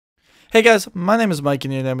Hey guys, my name is Mike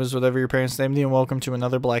and your name is whatever your parents named you, and welcome to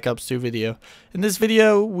another Black Ops 2 video. In this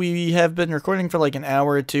video, we have been recording for like an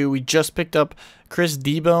hour or two. We just picked up Chris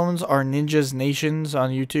D-Bones, our Ninjas Nations on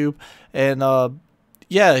YouTube, and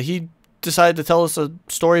yeah, he decided to tell us a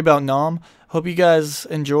story about Nom. Hope you guys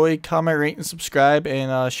enjoy, comment, rate, and subscribe,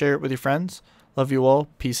 and share it with your friends. Love you all.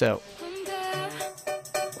 Peace out.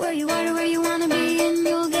 Where you are to where you wanna be, and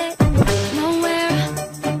you'll get nowhere.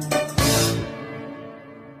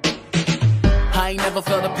 I ain't never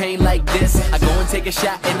felt a pain like this. I go and take a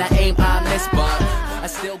shot and I aim, I miss, but I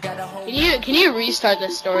still got a hold. Can you restart the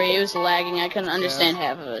story? It was lagging. I couldn't understand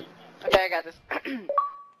half of it. Okay, I got this.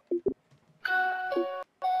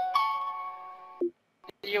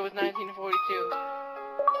 The year was 1942.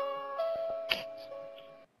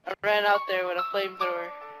 I ran out there with a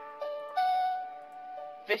flamethrower.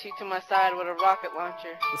 Fishy to my side with a rocket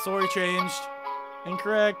launcher. The story changed.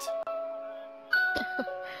 Incorrect.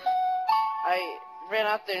 I ran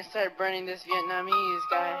out there and started burning this Vietnamese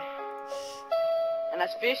guy. And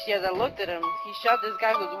as fishy as I looked at him, he shot this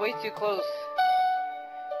guy who was way too close.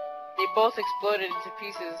 They both exploded into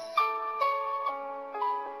pieces.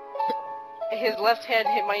 His left hand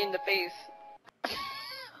hit me in the face.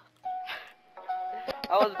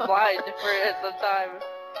 I was blind for some time.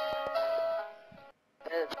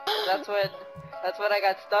 That's when I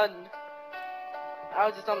got stunned. I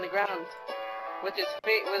was just on the ground with his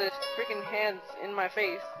freaking hands in my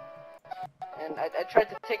face, and I tried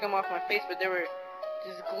to take them off my face, but they were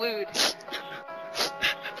just glued.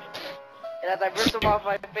 And as I ripped them off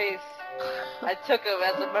my face, I took them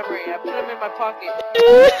as a memory. I put them in my pocket.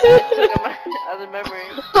 I took them as a memory.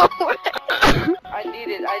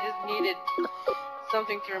 I just needed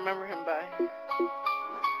something to remember him by.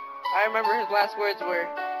 I remember his last words were,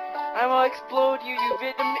 "I'm gonna explode you, you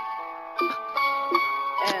Vietnamese."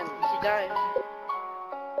 And he died.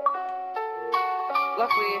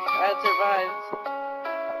 Luckily, I had survived.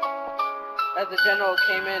 As the general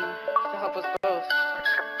came in to help us both,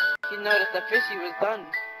 he noticed that Fishy was done.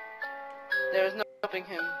 There was no helping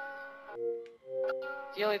him.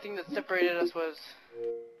 The only thing that separated us was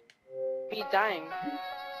me dying.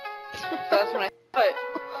 So that's when I thought,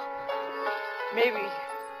 maybe,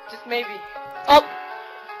 just maybe,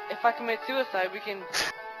 if I commit suicide, we can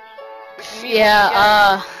meet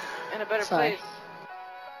again in a better place.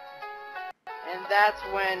 And that's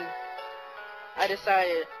when I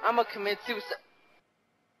decided I'm gonna commit suicide.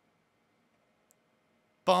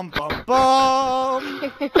 Bum bum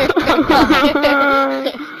bum.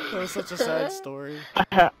 That was such a sad story.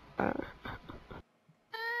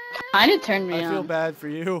 Kinda turned me on. I feel bad for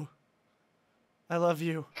you. I love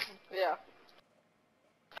you. Yeah.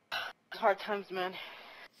 Hard times, man.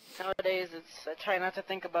 Nowadays, I try not to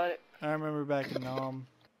think about it. I remember back in Nom.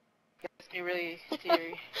 It gets me really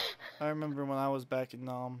teary. I remember when I was back in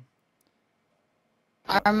Nom.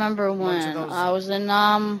 I remember when I was in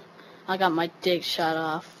I got my dick shot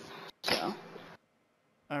off. So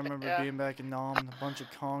I remember being back in Nom and a bunch of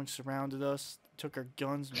Kongs surrounded us, took our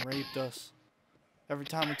guns and raped us. Every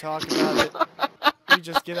time we talk about it, we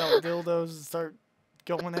just get out dildos and start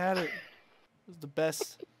going at it. It was the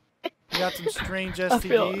best. You got some strange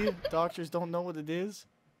STD. Doctors don't know what it is.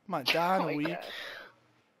 I might die in a week.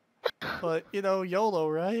 God. But, you know, YOLO,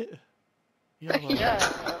 right? YOLO. Yeah.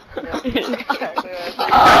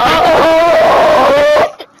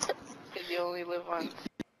 You only live on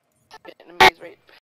Vietnamese rape.